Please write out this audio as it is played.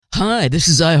Hi, this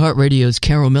is iHeartRadio's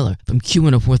Carol Miller from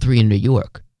Q1043 in New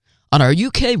York. On our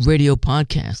UK radio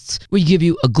podcasts, we give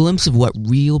you a glimpse of what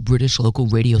real British local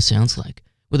radio sounds like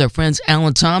with our friends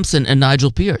Alan Thompson and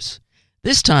Nigel Pearce.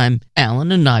 This time,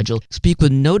 Alan and Nigel speak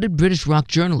with noted British rock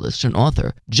journalist and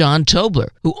author John Tobler,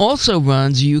 who also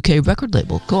runs a UK record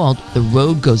label called The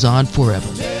Road Goes On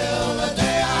Forever.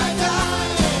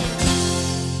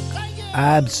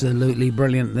 Absolutely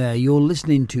brilliant there. You're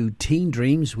listening to Teen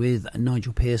Dreams with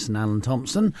Nigel Pearce and Alan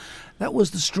Thompson. That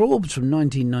was the Strawbs from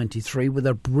 1993 with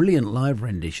a brilliant live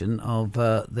rendition of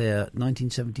their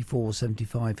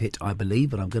 1974-75 hit, I believe,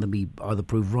 but I'm going to be either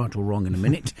proved right or wrong in a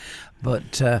minute.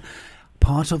 But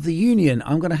Part of the Union.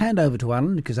 I'm going to hand over to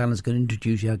Alan because Alan's going to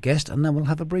introduce our guest, and then we'll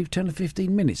have a brief 10 or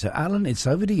 15 minutes. So, Alan, it's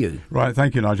over to you. Right,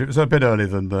 thank you, Nigel. It was a bit earlier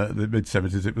than the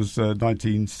mid-70s. It was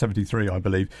 1973, I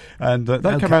believe. And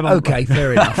that came out on... Okay,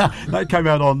 fair enough. That came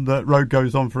out on Road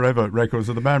Goes On Forever records,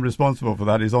 and the man responsible for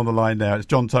that is on the line now. It's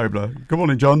John Tobler. Good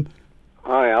morning, John.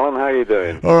 Hi, Alan. How are you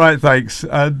doing? All right, thanks.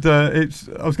 And I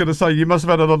was going to say, you must have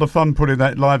had a lot of fun putting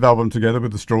that live album together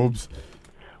with the Strawbs.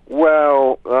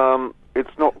 Well,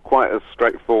 it's not quite as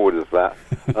straightforward as that.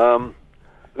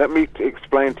 Let me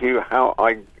explain to you how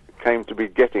I came to be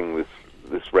getting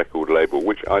this record label,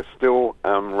 which I still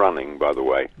am running, by the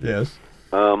way. Yes.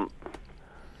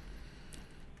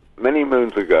 Many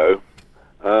moons ago,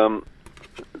 there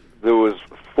was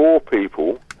 4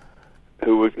 people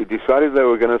who decided they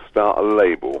were going to start a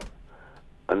label,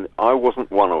 and I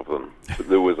wasn't one of them. But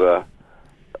there was a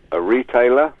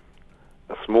retailer,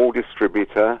 a small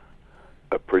distributor,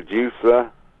 a producer,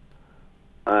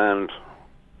 and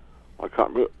I can't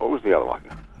remember, what was the other one?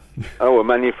 Oh, a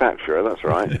manufacturer, that's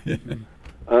right.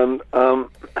 And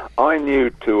I knew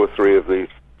 2 or 3 of these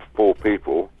 4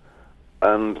 people,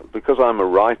 and because I'm a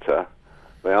writer,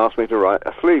 they asked me to write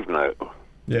a sleeve note.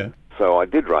 Yeah. So I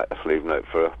did write a sleeve note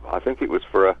for, I think it was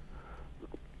for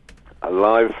a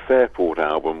live Fairport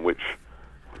album, which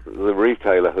the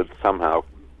retailer had somehow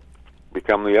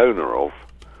become the owner of,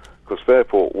 because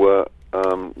Fairport were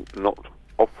not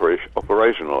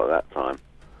operational at that time.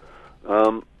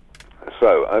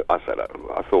 So I said,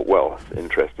 I thought, well, that's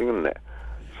interesting, isn't it?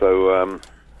 So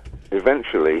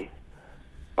eventually,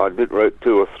 I wrote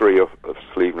 2 or 3 of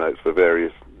sleeve notes for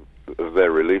various of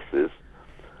their releases,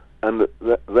 and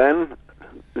then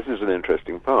this is an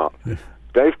interesting part.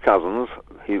 Dave Cousins,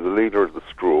 he's the leader of the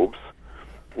Strawbs,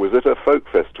 was at a folk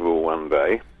festival one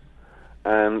day,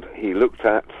 and he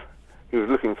was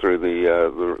looking through the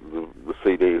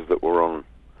CDs that were on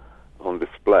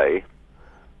display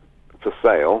for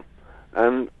sale,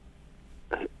 and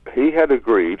he had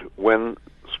agreed when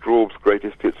Strawbs'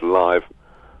 Greatest Hits Live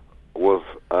was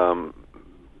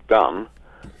done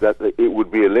that it would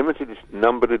be a limited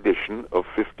numbered edition of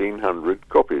 1,500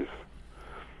 copies.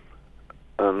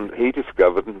 And he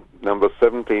discovered number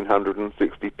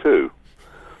 1,762,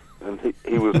 and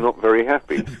he was not very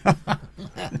happy.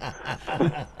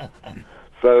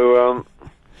 So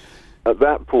at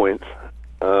that point,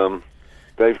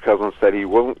 Dave Cousins said he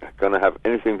wasn't going to have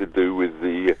anything to do with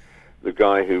the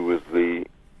guy who was the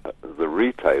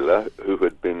retailer who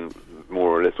had been more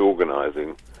or less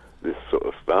organising this sort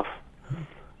of stuff,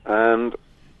 and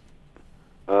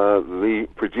the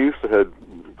producer had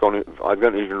gone. I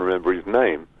don't even remember his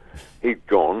name. He'd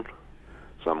gone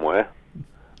somewhere.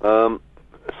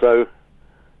 So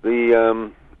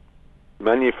the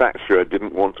manufacturer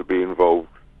didn't want to be involved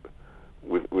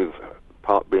with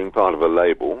being part of a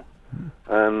label,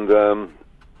 and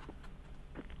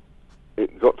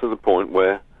it got to the point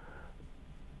where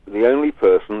the only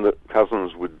person that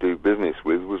Cousins would do business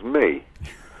with was me.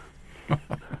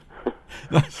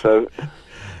 So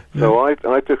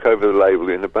I took over the label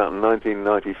in about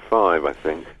 1995, I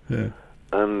think. Yeah.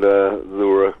 And there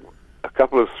were a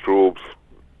couple of Strawbs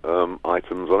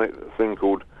items on it, a thing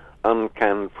called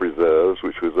Uncanned Preserves,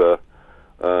 which was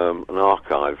an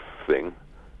archive thing,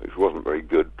 which wasn't very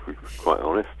good, to be quite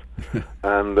honest.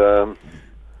 And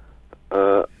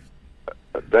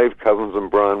Dave Cousins and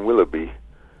Brian Willoughby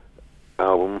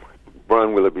album.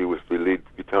 Brian Willoughby was the lead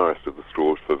guitarist of the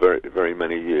Strawbs for very, very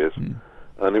many years,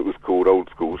 and it was called Old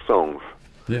School Songs.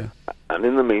 Yeah. And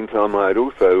in the meantime, I had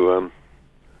also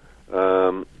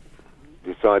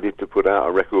decided to put out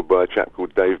a record by a chap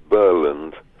called Dave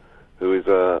Burland, who is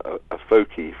a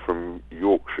folkie from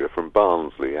Yorkshire, from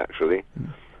Barnsley, actually,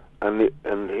 and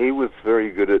he was very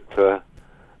good at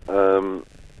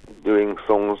doing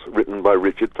songs written by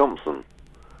Richard Thompson.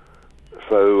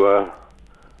 So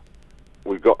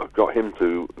we got him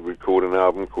to record an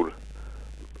album called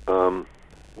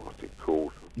what's it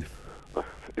called?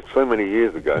 It's so many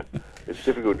years ago. It's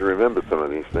difficult to remember some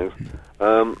of these things.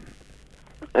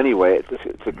 Anyway,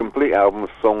 it's a complete album of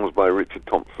songs by Richard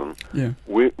Thompson, Yeah.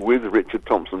 with Richard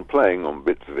Thompson playing on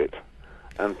bits of it,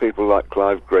 and people like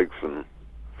Clive Gregson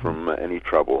from Any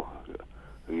Trouble,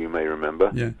 who you may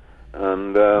remember. Yeah.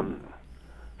 And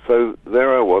so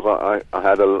there I was. I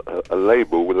had a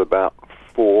label with about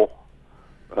four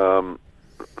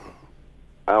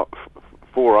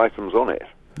items on it.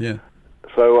 Yeah.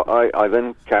 So I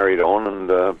then carried on, and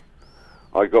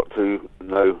I got to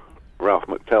know Ralph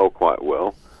McTell quite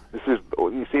well. This is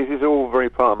all very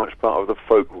much part of the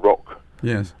folk rock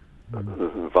Yes.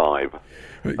 vibe.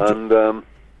 Right. And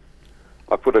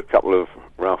I put a couple of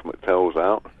Ralph McTells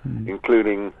out,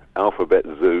 including Alphabet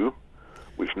Zoo,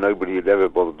 which nobody had ever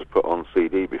bothered to put on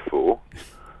CD before.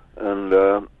 And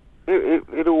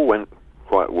it all went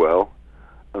quite well.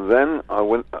 And then I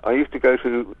used to go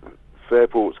to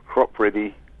Fairport's Crop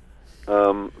Ready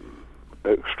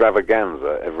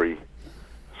extravaganza every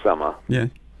summer. Yeah.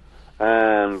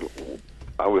 And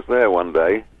I was there one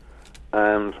day,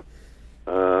 and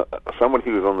somebody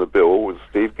who was on the bill was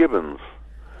Steve Gibbons,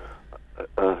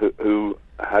 who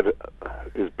had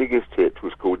his biggest hit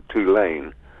was called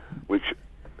Tulane, which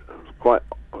quite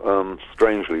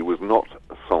strangely was not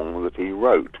a song that he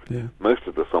wrote. Yeah. Most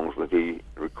of the songs that he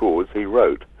records he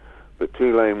wrote, but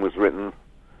Tulane was written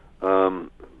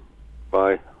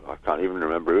by, I can't even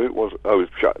remember who it was. Oh, it was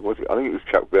Chuck. I think it was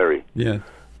Chuck Berry. Yeah.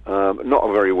 Not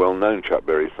a very well-known Chuck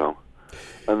Berry song,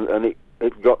 and it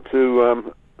got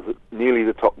to nearly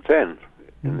the top 10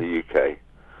 in the UK.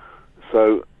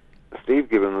 So Steve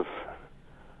Gibbons,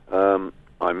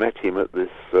 I met him at this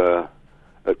at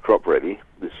Crop Ready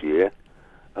this year,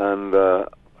 and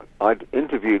I'd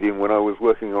interviewed him when I was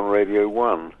working on Radio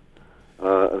 1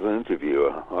 as an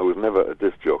interviewer. I was never a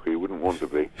disc jockey, wouldn't want to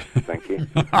be. Thank you.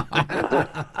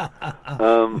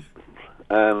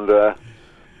 And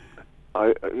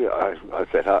I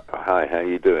said, hi, how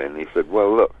you doing? He said,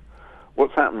 well, look,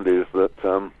 what's happened is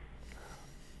that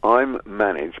I'm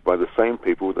managed by the same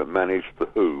people that manage The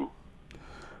Who.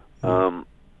 And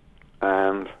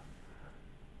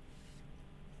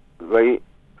they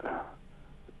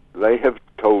have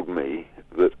told me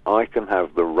that I can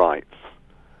have the rights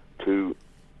to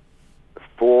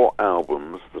 4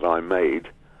 albums that I made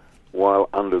while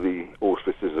under the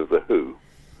auspices of The Who.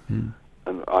 And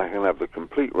I can have the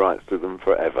complete rights to them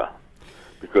forever,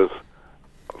 because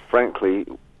frankly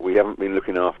we haven't been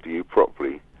looking after you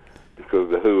properly, because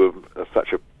The Who are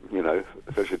such a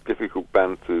difficult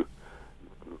band to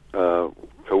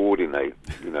coordinate,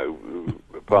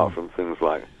 apart from things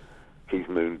like Keith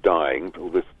Moon dying.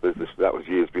 That was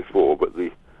years before, but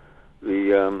the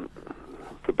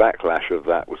backlash of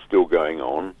that was still going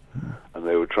on, and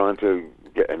they were trying to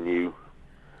get a new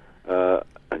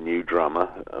drummer,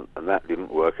 and that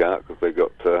didn't work out because they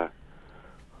got the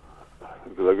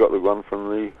one from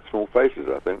the Small Faces,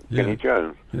 I think, Yeah. Kenny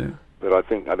Jones. Yeah. But I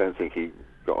don't think he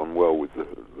got on well with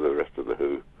the rest of The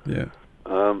Who. Yeah.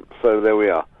 So there we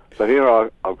are. So here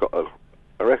I've got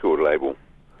a record label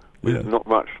with Yeah. not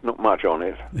much on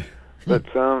it, but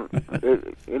I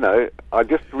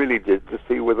just really did to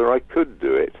see whether I could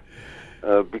do it,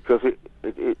 because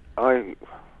I,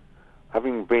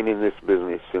 having been in this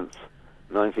business since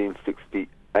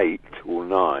 1968 or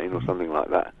 9 or something like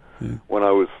that, when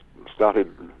I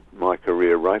started my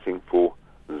career writing for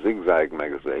Zigzag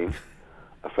magazine,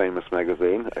 a famous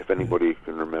magazine, if anybody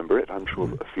can remember it. I'm sure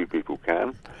a few people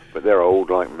can, but they're old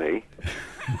like me.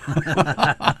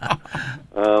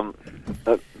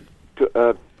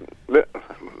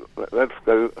 Let's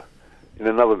go in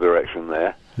another direction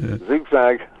there. Yeah.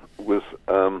 Zigzag was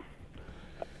a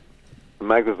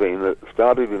magazine that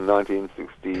started in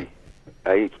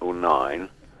 1968 or 9,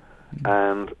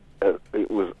 and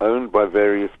it was owned by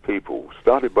various people.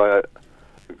 Started by a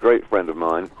great friend of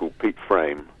mine called Pete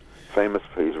Frame, famous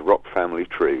for his Rock Family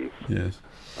Trees. Yes.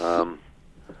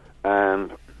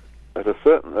 And at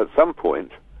some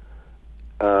point,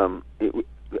 the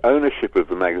ownership of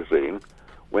the magazine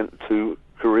went to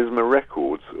Charisma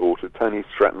Records, or to Tony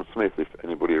Stratton Smith, if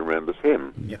anybody remembers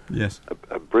him. Yep. Yes.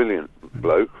 A brilliant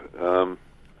bloke,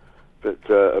 but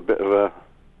a bit of a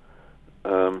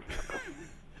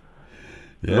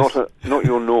Yes. not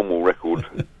your normal record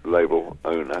label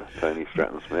owner, Tony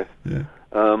Stratton Smith. Yeah.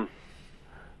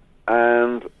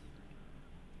 And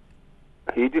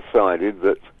he decided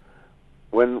that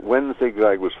when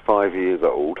Zigzag was 5 years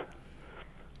old,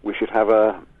 we should have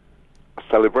a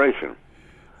celebration.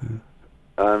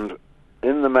 And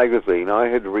in the magazine, I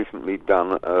had recently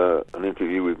done an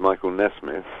interview with Michael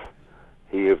Nesmith,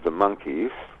 he of the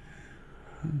Monkees,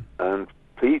 and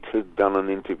Pete had done an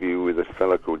interview with a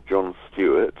fellow called John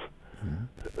Stewart,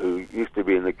 who used to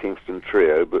be in the Kingston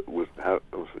Trio, but was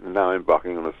now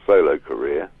embarking on a solo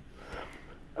career.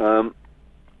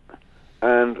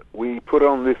 And we put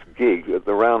on this gig at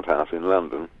the Roundhouse in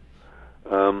London,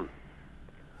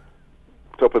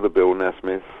 top of the bill,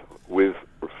 Nasmith, with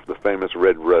the famous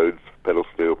Red Rhodes pedal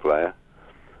steel player.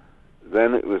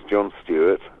 Then it was John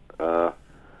Stewart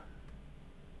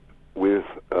with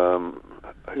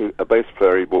a bass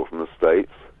player he bought from the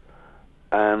States,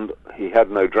 and he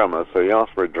had no drummer, so he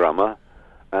asked for a drummer,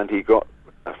 and he got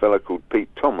a fellow called Pete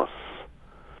Thomas,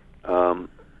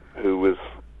 who was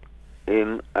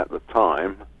in, at the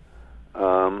time,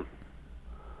 what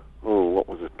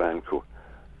was his band called?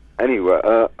 Anyway,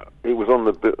 it was on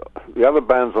the other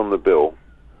bands on the bill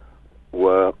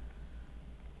were,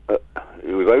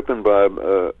 it was opened by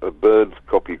a Birds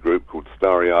copy group called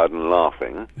Starry-Eyed and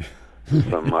Laughing,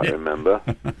 some might remember.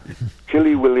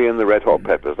 Chilly Willy and the Red Hot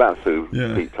Peppers, that's who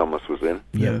Pete Thomas was in.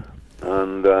 Yeah.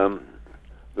 And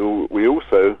we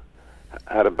also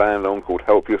had a band on called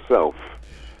Help Yourself,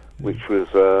 which was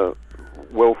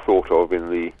well thought of in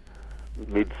the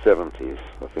mid-70s,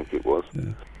 I think it was.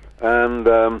 Yeah. And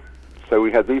so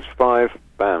we had these 5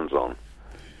 bands on.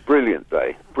 Brilliant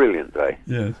day.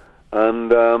 Yes.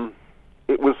 And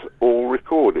it was all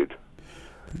recorded,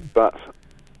 but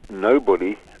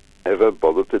nobody ever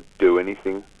bothered to do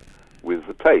anything with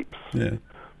the tapes. Yeah.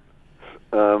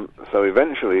 So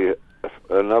eventually,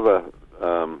 another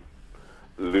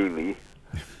loony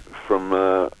from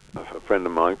a friend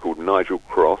of mine called Nigel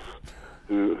Cross,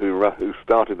 who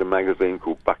started a magazine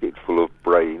called Bucket Full of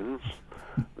Brains.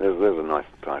 There's a nice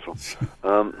title.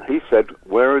 He said,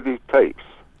 "Where are these tapes?"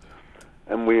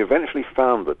 And we eventually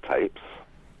found the tapes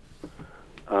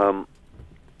of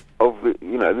the.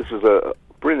 This was a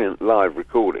brilliant live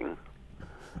recording.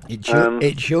 It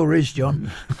sure is, John.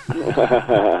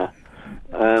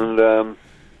 And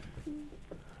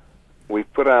we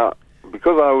put out,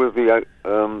 because I was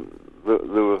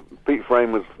the Pete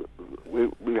Frame was.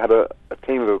 We had a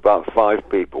team of about 5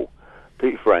 people.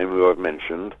 Pete Frame, who I've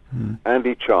mentioned,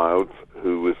 Andy Childs,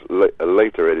 who was a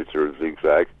later editor of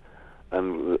Zigzag,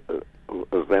 and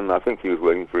was then, I think he was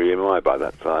working for EMI by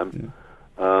that time.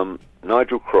 Yeah.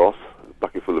 Nigel Cross,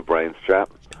 Bucket Full of Brains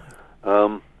chap,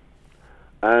 and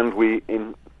we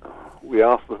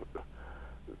asked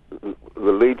the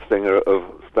lead singer of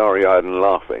Starry-Eyed and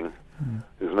Laughing,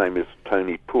 whose name is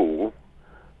Tony Poole,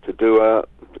 to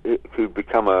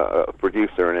become a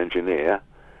producer and engineer,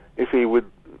 if he would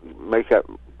make the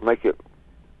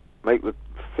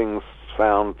things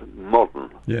sound modern.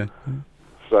 Yeah.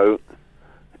 So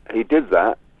he did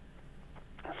that.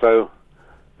 So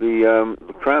the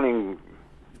crowning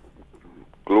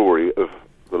glory of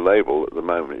the label at the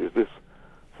moment is this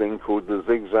thing called the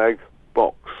Zigzag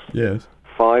Box. Yes.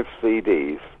 5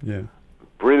 CDs. Yeah.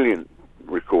 Brilliant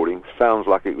recording. Sounds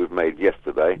like it was made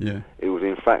yesterday. Yeah. It was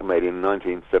in fact made in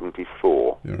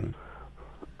 1974. Yeah.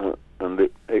 Right. And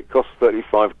it costs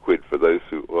 35 quid for those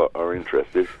who are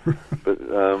interested. But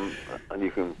and you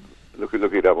can look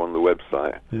it up on the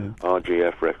website,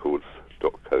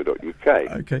 rgfrecords.co.uk.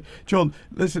 Okay, John,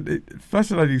 listen,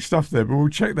 fascinating stuff there, but we'll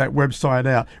check that website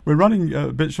out. We're running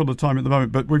a bit short of time at the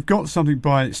moment, but we've got something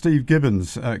by Steve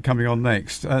Gibbons coming on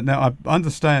next. Now, I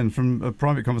understand from a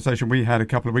private conversation we had a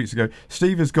couple of weeks ago,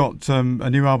 Steve has got a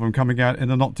new album coming out in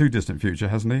the not-too-distant future,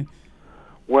 hasn't he?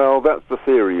 Well, that's the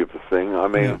theory of the thing. I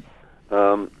mean,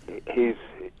 he's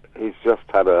just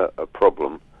had a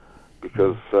problem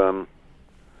because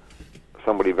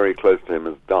somebody very close to him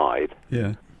has died.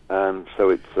 Yeah. And so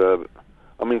it's,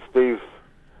 Steve's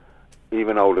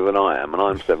even older than I am, and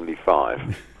I'm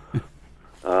 75.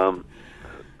 So,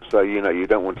 you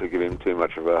don't want to give him too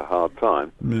much of a hard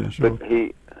time. Yeah, sure. But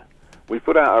we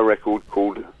put out a record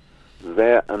called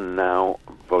There and Now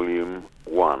Volume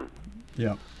 1.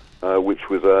 Yeah. Which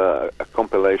was a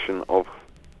compilation of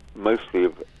mostly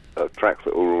of tracks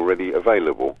that were already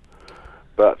available.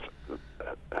 But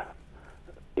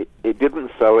it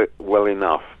didn't sell it well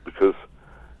enough because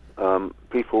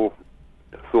people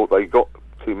thought they got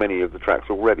too many of the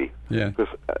tracks already. Yeah. Because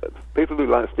people who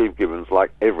like Steve Gibbons like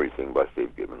everything by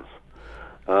Steve Gibbons.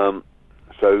 So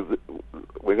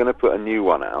we're going to put a new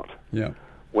one out. Yeah.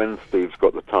 When Steve's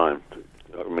got the time.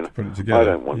 Put it together. I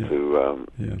don't want to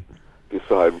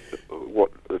decide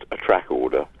what a track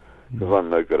order, because I'm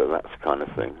no good at that kind of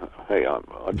thing. Hey, I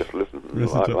just listen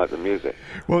like the music.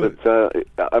 Well, but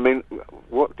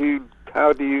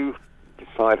how do you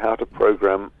decide how to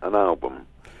program an album?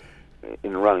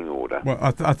 in running order. Well,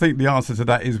 I think the answer to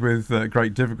that is with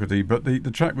great difficulty. But the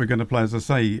track we're going to play, as I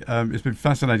say, it's been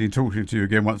fascinating talking to you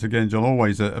again. Once again, John,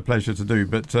 always a pleasure to do.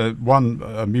 But one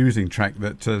amusing track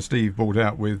that Steve brought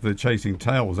out with the Chasing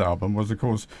Tales album was, of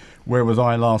course, Where Was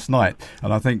I Last Night?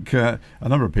 And I think a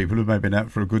number of people who may have been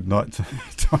out for a good night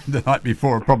time the night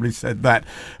before have probably said that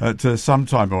at some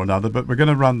time or another. But we're going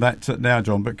to run that now,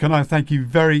 John. But can I thank you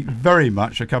very, very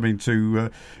much for coming to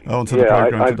onto the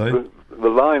programme today? The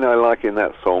line I like in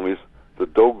that song is, "The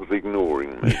dog's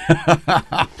ignoring me."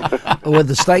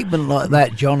 With a statement like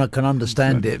that, John, I can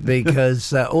understand it,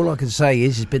 because all I can say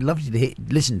is it's been lovely to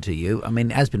listen to you. I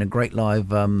mean, it has been a great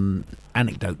live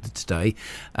anecdote today,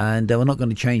 and we're not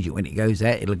going to change it when it goes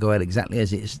out. It'll go out exactly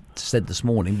as it's said this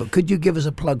morning. But could you give us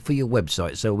a plug for your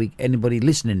website so anybody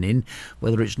listening in,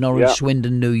 whether it's Norwich,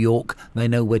 Swindon, New York, they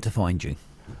know where to find you?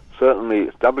 Certainly,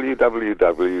 it's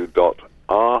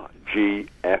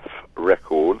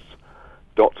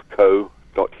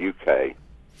www.rgfrecords.co.uk.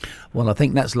 Well, I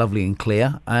think that's lovely and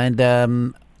clear. And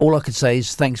all I could say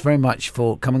is thanks very much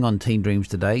for coming on Teen Dreams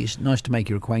today. It's nice to make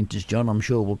your acquaintance, John. I'm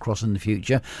sure we'll cross in the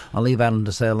future. I'll leave Alan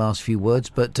to say the last few words.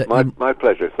 But my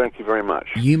pleasure. Thank you very much.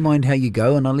 You mind how you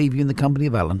go, and I'll leave you in the company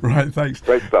of Alan. Right, thanks.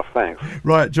 Great stuff, thanks.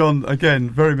 Right, John,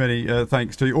 again, very many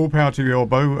thanks to you. All power to your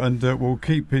elbow, and we'll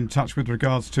keep in touch with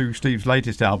regards to Steve's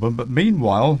latest album. But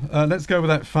meanwhile, let's go with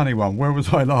that funny one, Where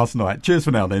Was I Last Night? Cheers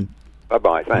for now, then.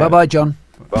 Bye-bye. Thanks. Bye-bye, John.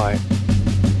 Bye.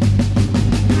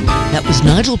 That was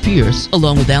Nigel Pearce,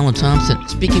 along with Alan Thompson,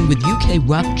 speaking with UK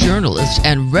rock journalist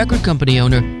and record company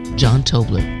owner John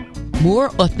Tobler. More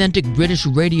authentic British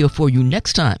radio for you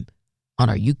next time on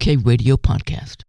our UK Radio podcast.